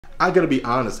I gotta be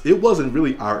honest, it wasn't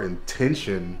really our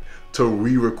intention to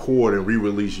re-record and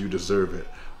re-release You Deserve It.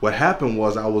 What happened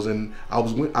was I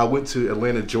went to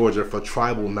Atlanta, Georgia for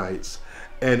Tribal Nights,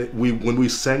 and when we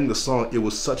sang the song, it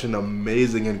was such an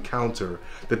amazing encounter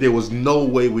that there was no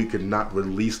way we could not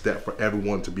release that for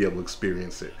everyone to be able to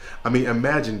experience it. I mean,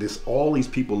 imagine this, all these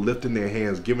people lifting their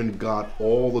hands, giving God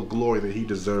all the glory that He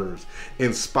deserves,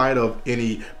 in spite of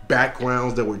any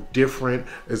backgrounds that were different,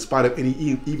 in spite of any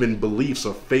even beliefs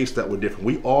or faiths that were different.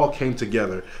 We all came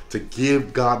together to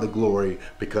give God the glory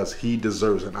because He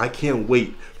deserves it. And I can't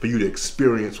wait for you to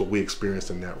experience what we experienced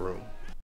in that room.